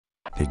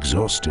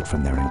Exhausted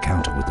from their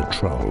encounter with the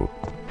troll,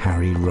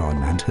 Harry,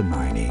 Ron and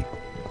Hermione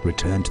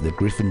returned to the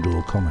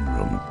Gryffindor common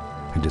room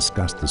and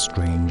discussed the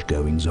strange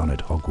goings-on at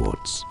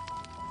Hogwarts.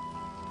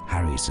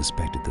 Harry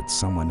suspected that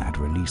someone had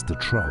released the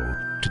troll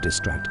to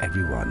distract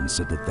everyone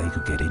so that they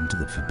could get into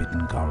the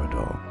forbidden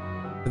corridor.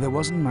 But there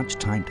wasn't much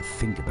time to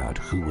think about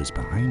who was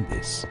behind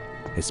this,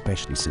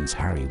 especially since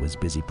Harry was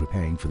busy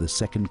preparing for the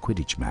second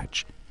Quidditch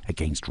match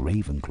against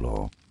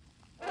Ravenclaw.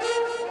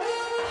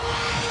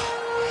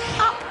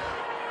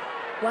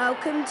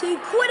 Welcome to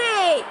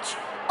Quidditch!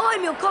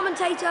 I'm your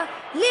commentator,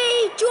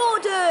 Lee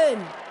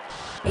Jordan!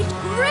 It's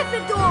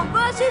Gryffindor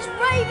versus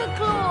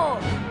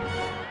Ravenclaw!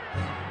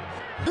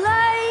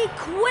 Play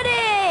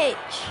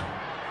Quidditch!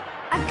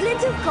 A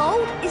glint of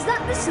gold, is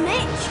that the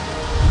snitch?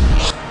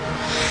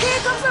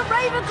 Here comes the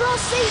Ravenclaw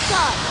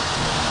seeker!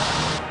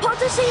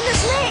 Potter seen the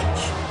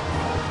snitch?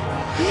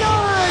 No,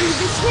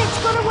 the snitch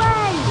got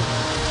away!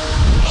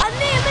 A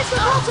near miss for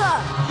Potter!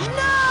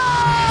 No!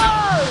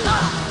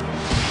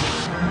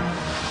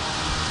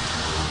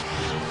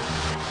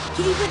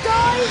 Keeper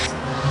dives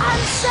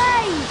and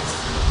saves!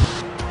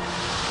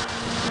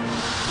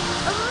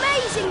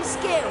 Amazing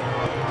skill!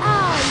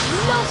 Ah, he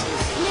lost the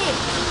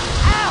snitch!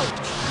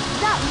 Ouch!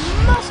 That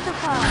must have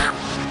hurt!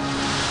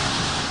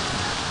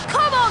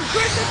 Come on,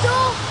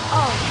 Gryffindor!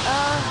 Oh,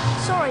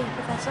 sorry,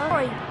 Professor.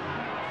 Sorry.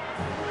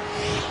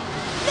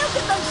 Look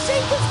at those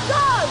seekers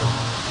go!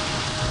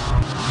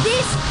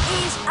 This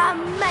is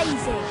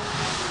amazing!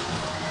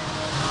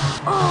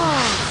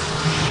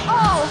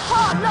 Oh,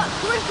 hard luck,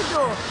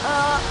 Gryffindor!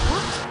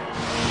 Whoops.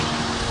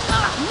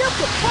 Look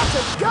at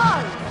Potter go!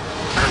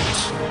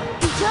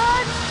 He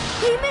turns,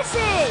 he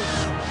misses!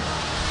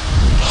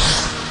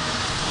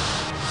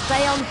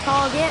 Stay on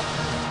target.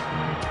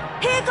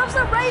 Here comes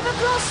the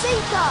Ravenclaw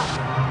seeker!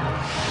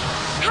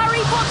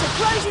 Harry Potter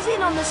closes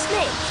in on the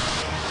snitch.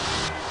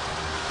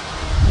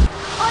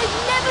 I've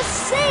never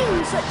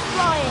seen such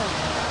flying!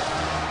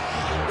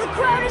 The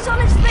crowd is on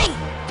its feet!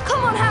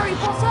 Come on, Harry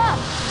Potter!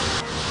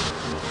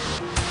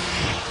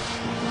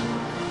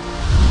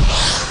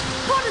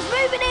 Potter's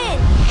moving in!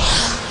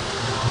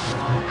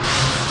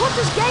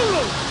 Potter's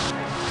gaining!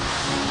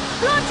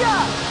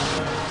 Bludger!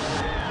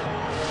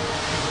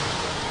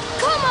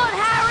 Come on,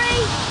 Harry!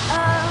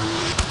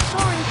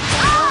 Sorry.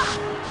 Ah!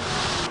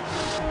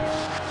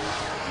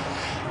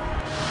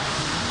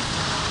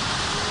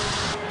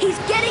 He's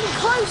getting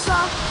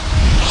closer!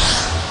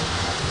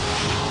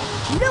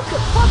 Look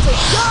at Potter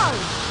go!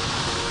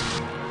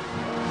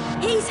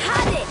 He's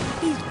had it!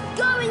 He's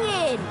going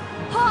in!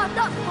 Hard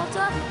luck,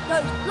 Potter!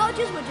 Those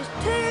bludgers were just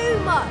too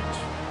much!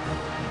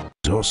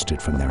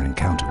 Exhausted from their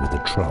encounter with the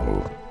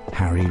troll,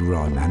 Harry,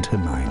 Ron and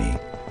Hermione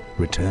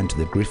returned to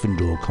the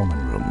Gryffindor common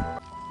room.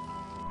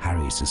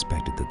 Harry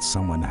suspected that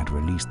someone had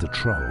released the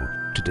troll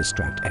to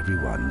distract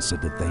everyone so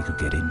that they could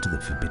get into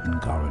the forbidden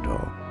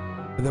corridor.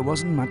 But there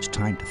wasn't much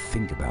time to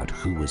think about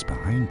who was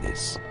behind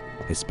this,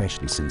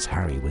 especially since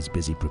Harry was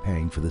busy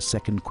preparing for the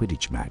second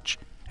Quidditch match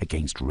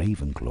against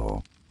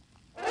Ravenclaw.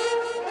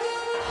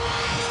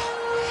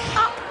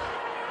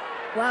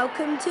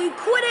 Welcome to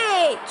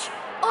Quidditch!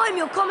 I'm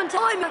your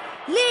commentator,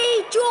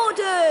 Lee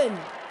Jordan!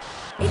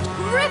 It's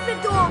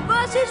Gryffindor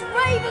versus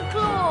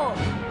Ravenclaw!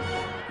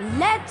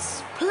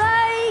 Let's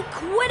play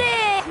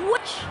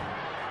Quidditch!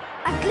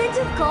 A glint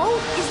of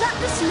gold, is that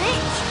the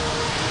snitch?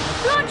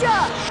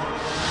 Roger!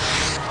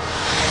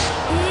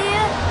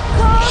 Here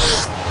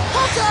comes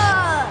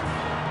Potter!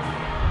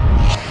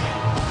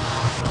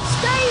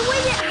 Stay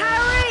with it,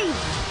 Harry!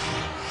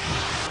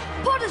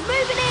 Potter's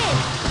moving in!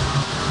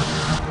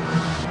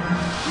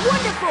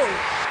 Wonderful!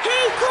 He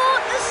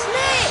caught the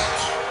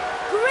snitch!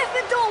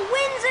 Gryffindor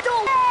wins it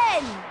all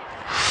again!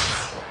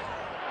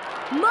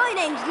 My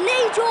name's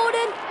Lee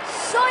Jordan,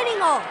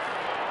 signing off.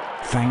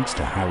 Thanks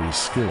to Harry's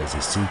skill as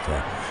a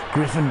seeker,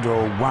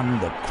 Gryffindor won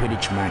the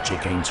Quidditch match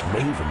against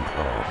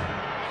Ravenclaw.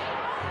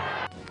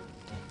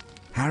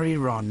 Harry,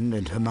 Ron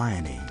and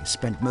Hermione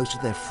spent most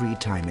of their free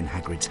time in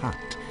Hagrid's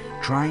hut,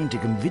 trying to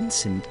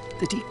convince him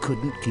that he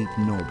couldn't keep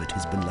Norbert,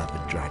 his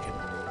beloved dragon.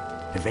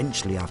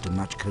 Eventually, after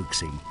much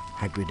coaxing,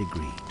 Hagrid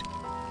agreed.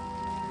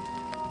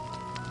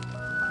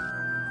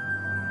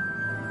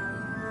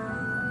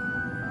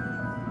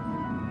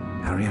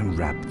 Harry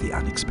unwrapped the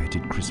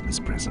unexpected Christmas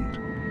present.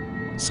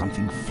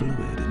 Something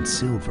fluid and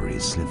silvery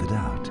slithered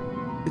out.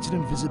 "It's an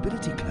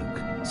invisibility cloak,"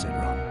 said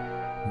Ron.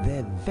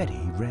 "They're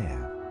very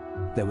rare."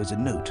 There was a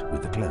note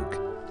with the cloak.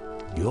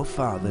 "Your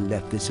father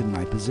left this in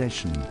my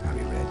possession,"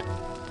 Harry read.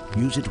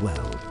 "Use it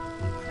well.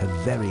 A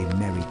very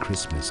Merry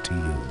Christmas to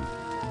you."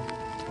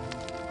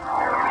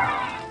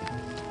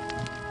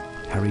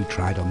 Harry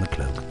tried on the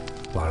cloak,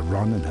 while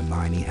Ron and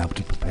Hermione helped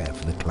him prepare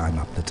for the climb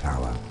up the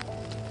tower.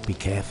 "Be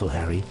careful,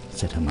 Harry,"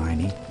 said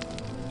Hermione.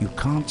 "You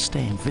can't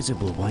stay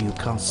invisible while you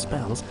cast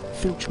spells.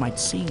 Filch might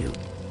see you."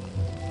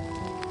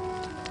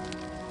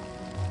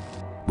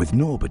 With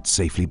Norbert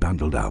safely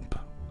bundled up,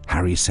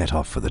 Harry set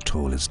off for the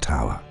tallest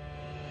tower.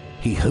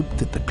 He hoped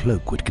that the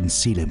cloak would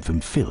conceal him from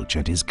Filch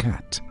and his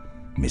cat,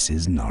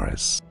 Mrs.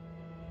 Norris.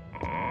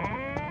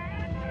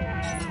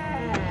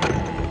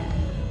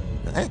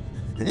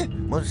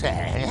 What's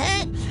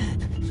that?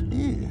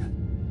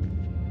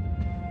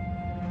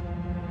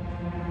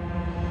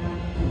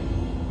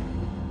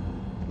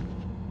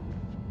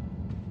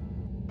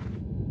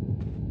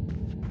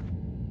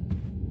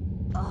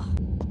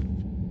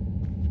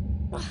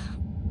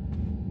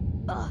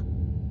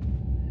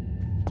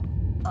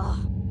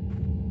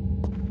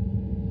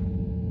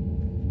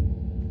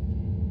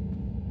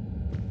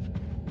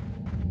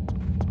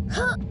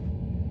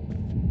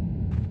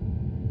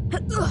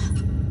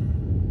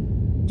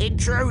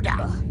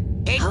 Intruder!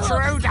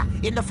 Intruder!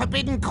 In the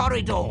forbidden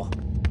corridor!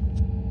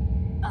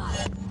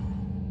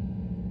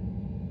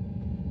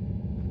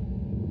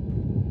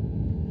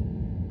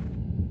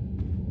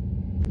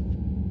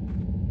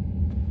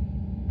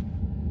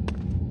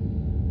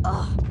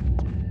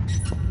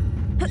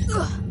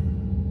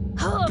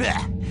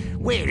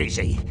 Where is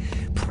he?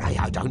 Pray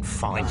I don't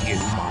find you,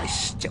 my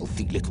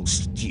stealthy little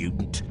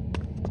student.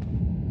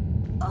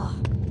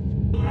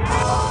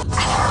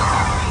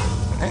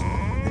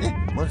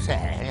 What's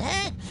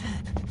that?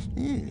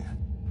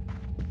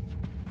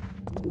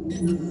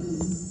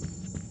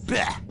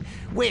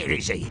 Where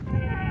is he?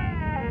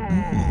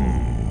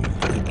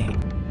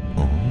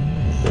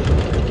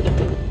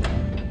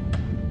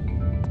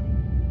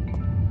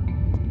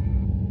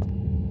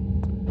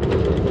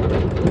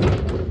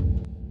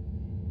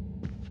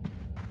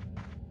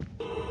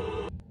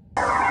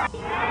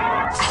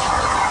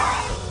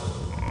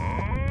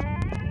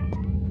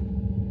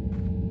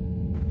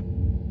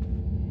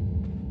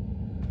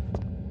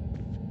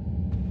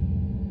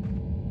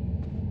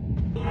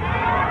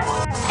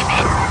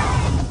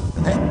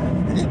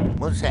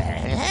 What's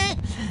that?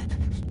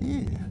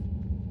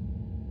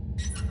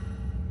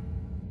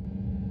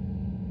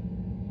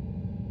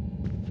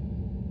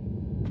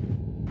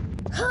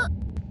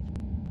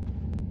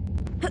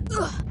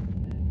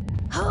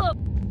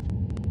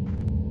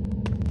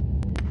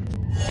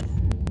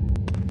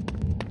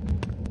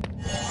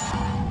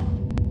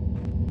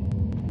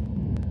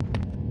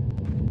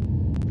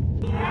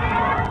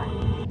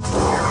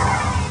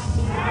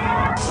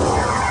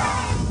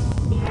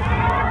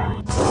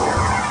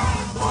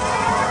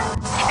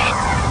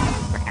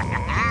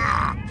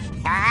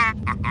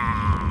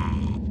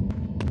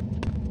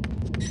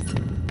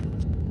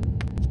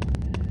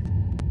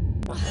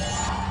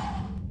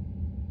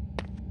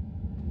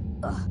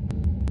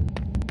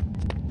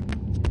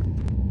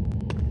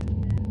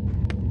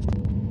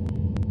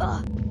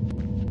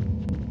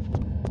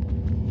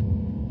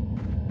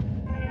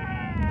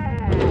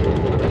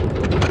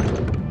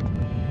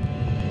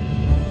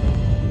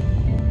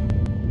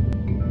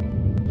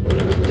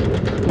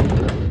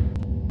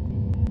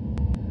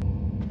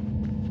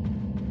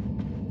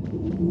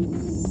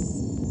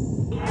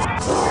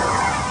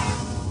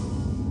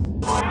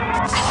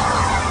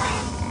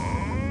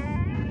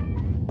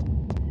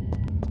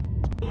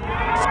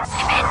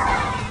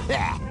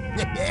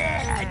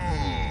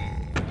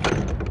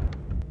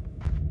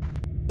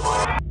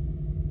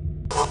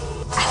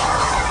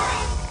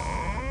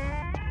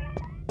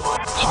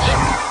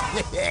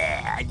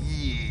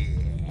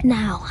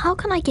 Now, how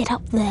can I get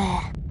up there?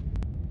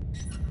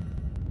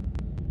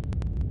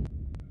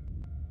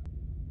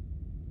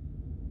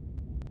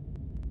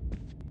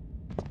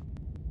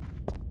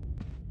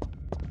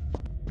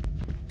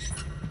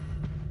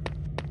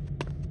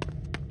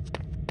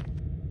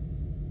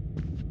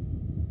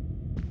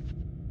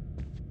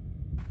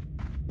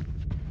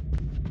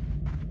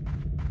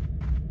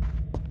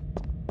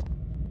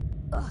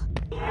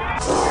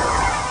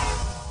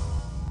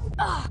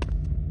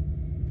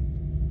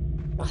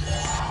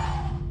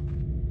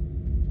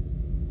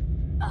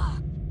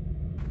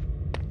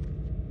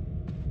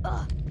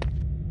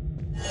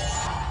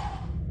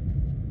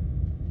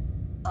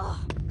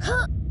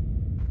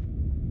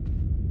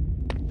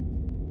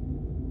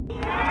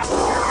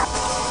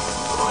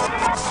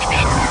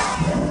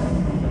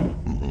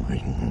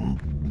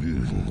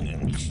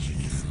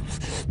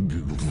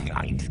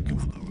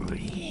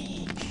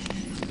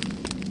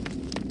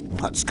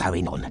 What's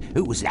going on?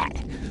 Who was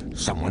that?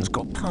 Someone's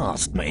got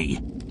past me.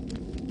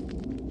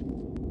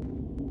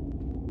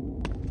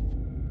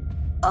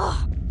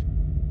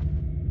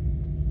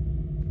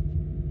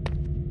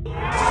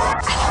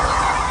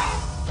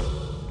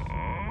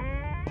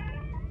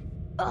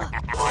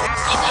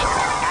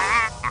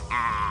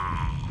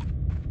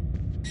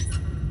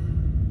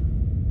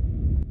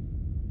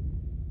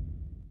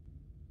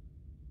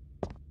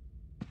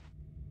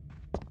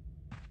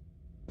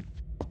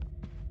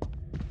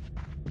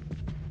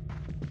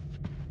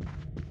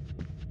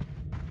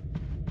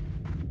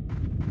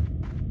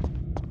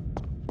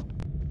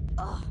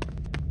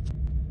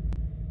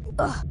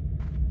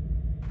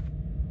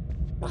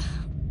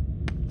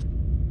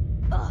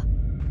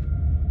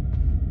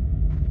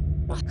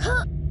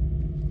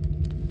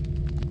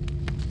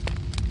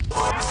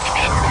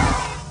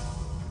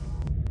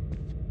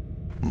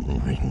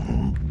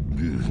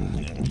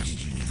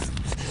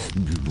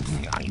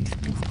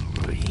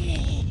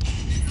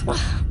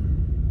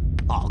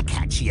 I'll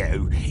catch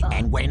you,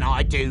 and when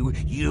I do,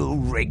 you'll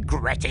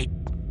regret it.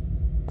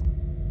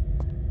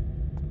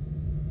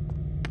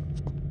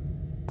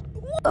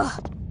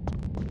 Huh?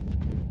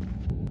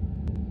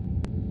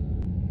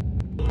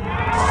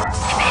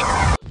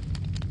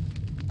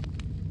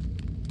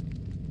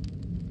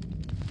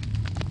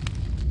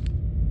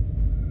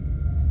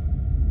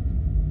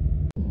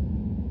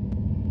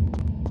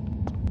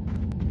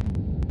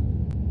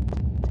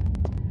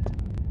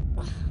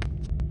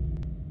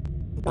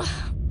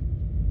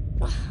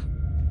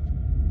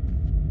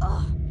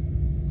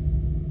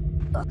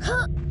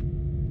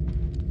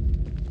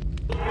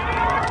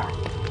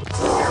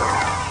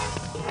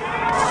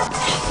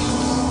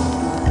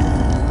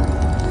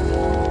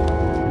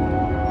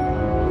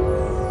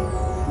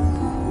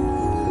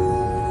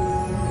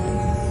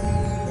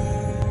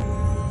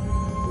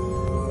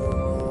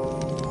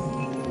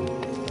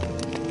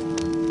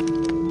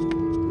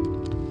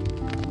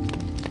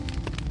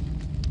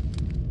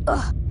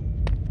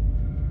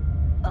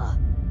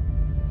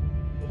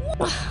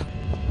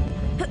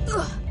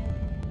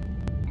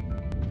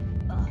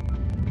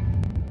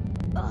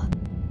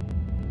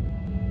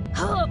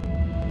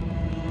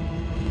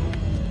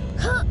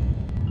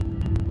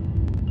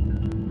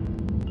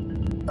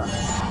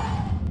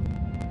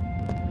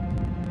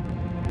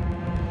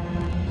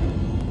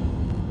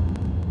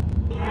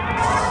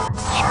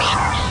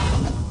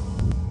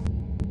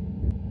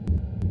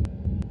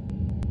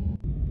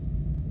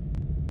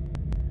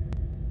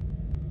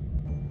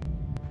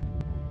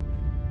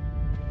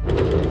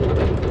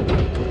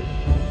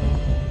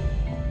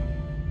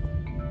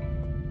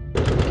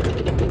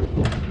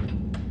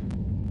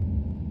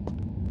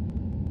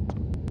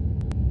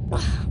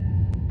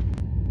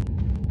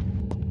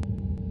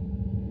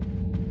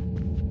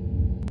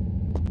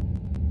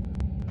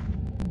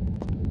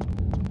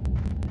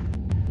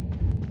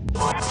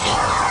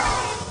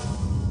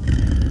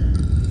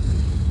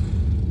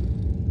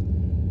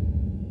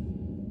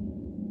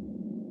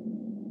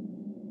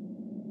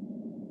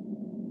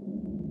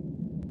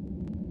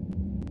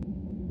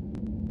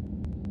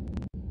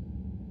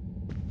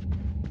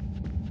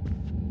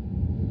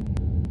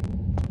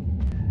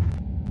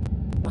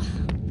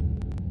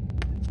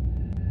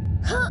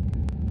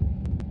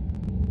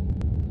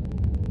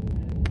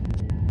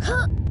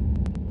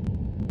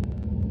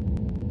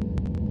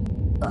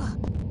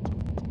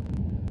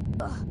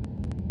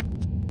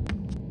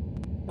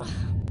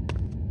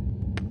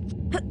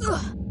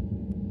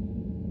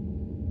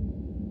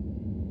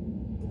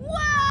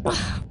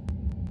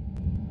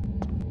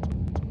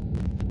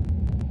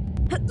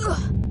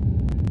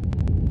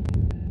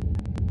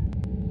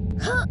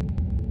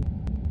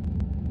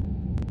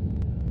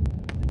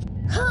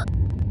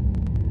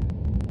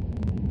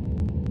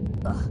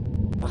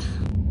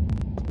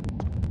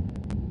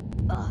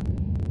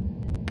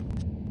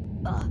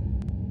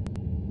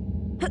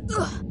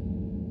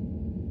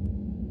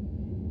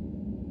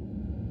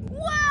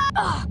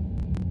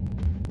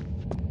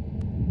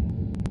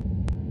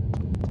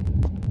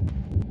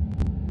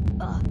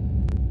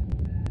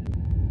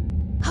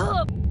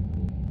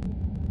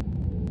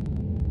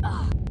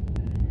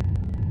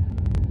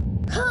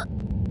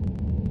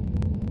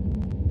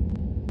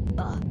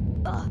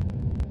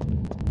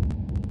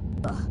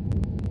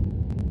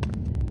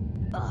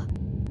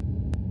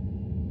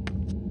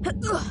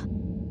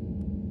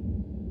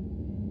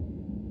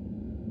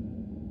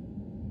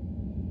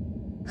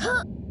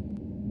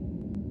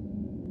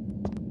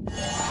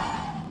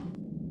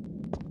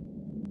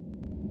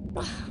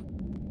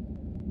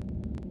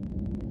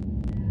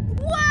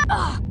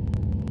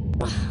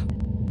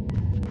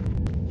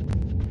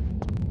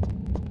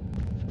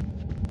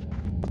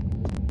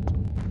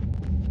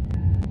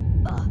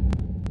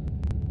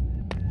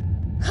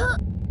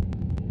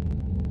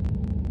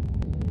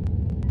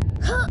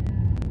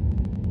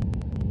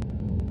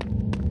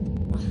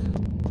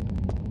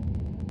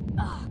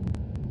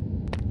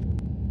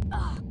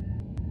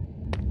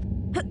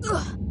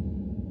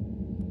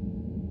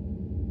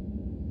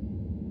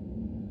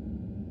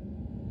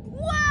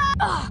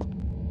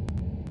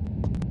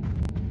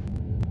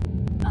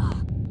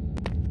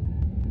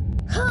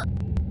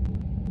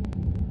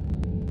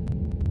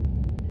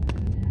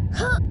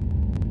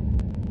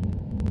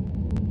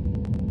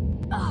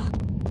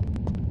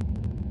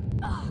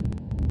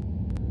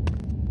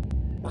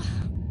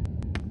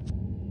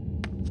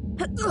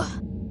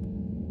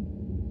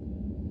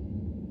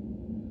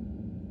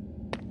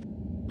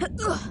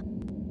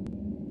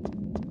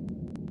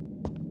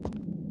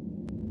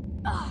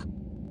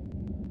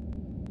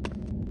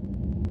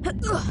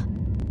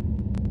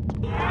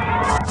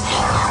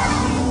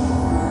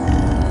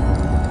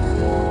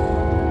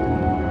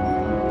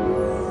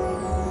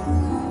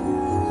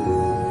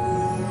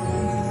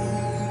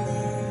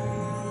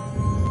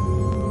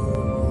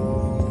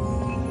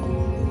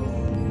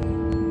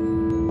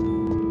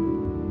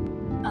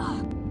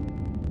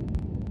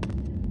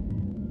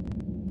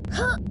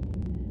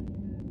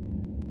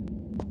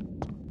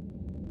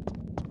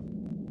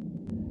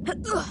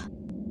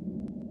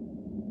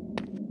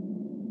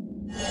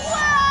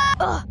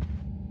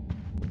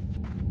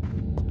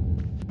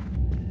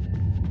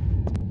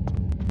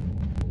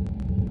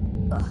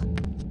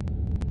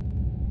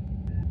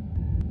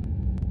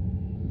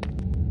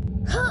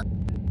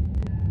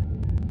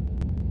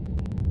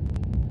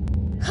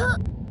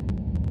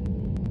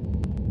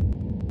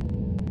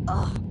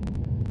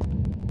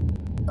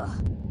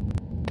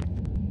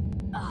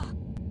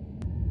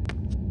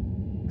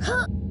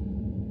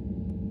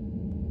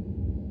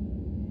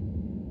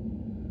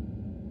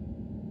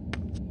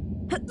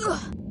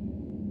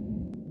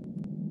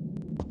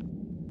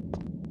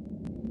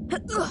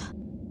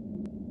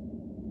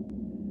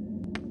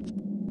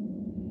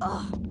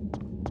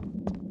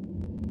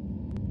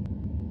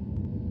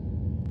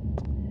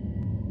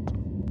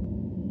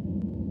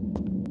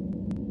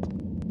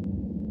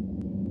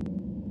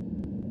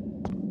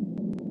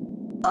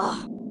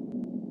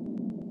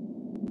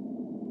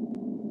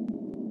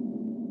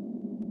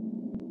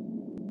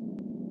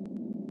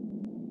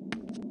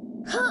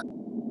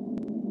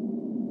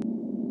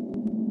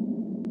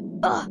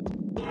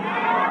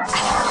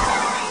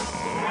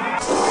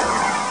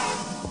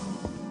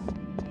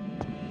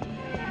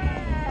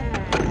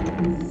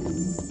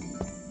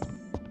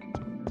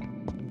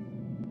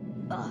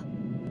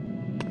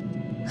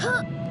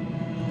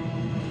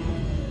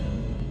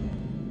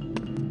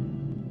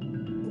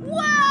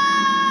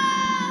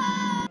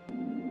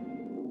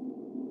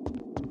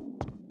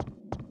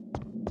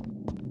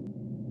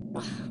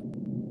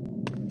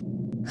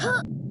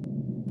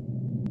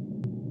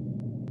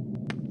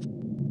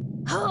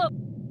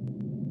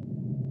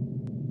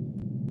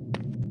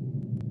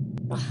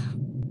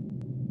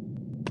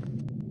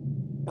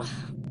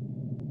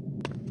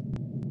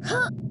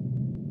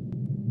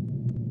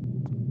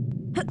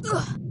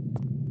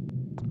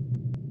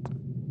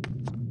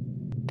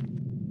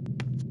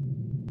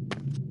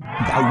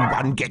 No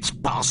one gets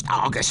past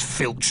Argus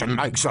Filch and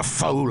makes a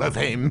fool of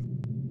him.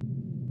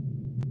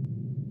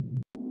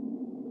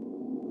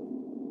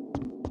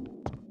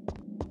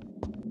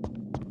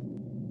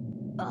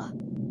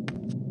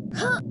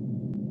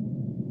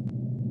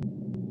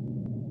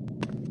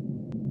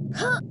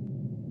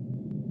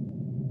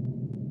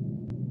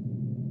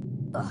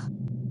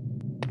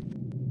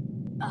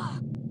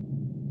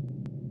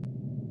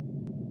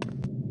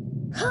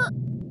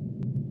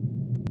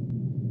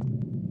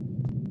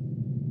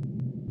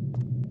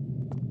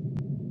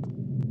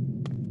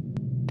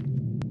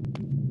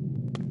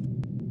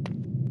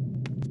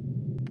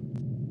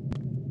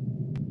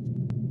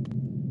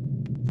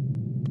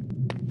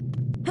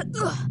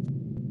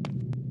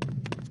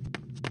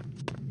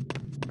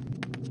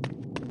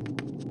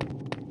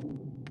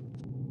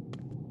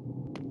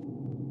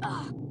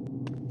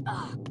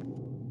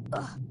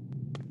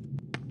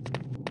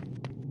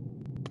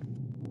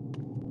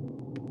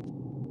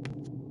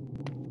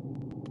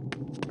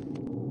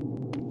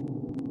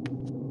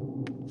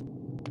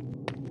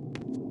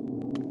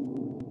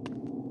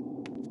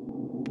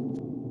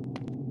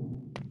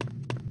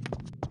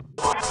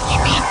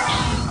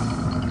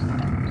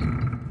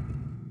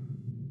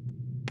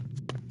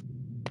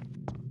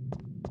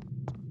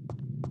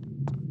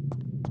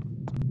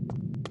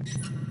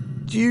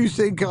 Do you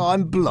think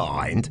I'm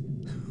blind?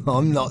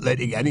 I'm not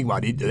letting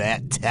anyone into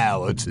that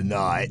tower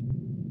tonight.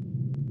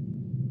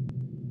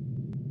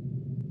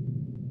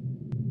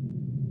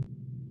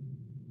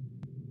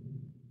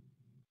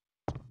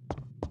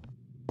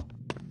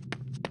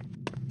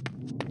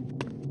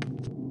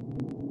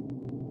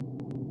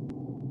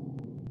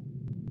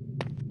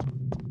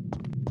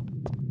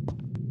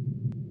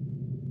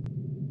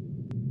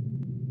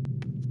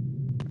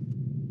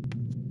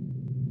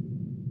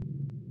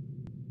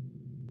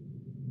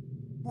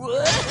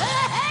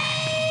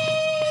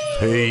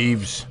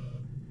 Peeves,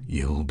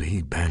 you'll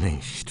be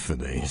banished for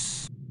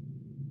this.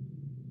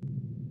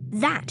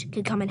 That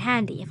could come in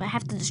handy if I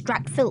have to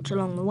distract Filch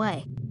along the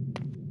way.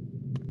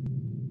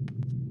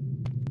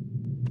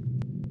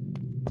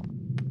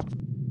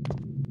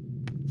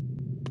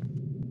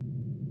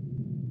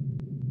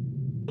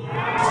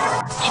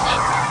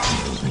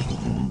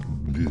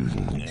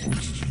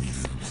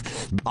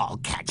 I'll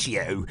catch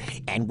you,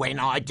 and when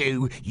I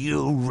do,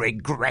 you'll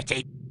regret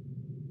it.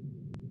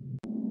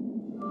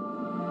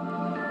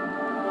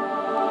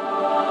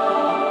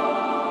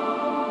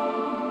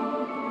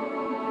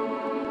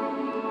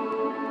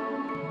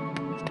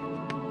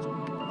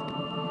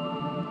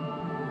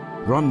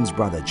 Ron's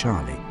brother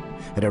Charlie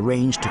had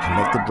arranged to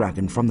collect the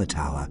dragon from the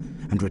tower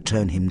and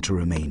return him to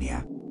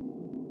Romania.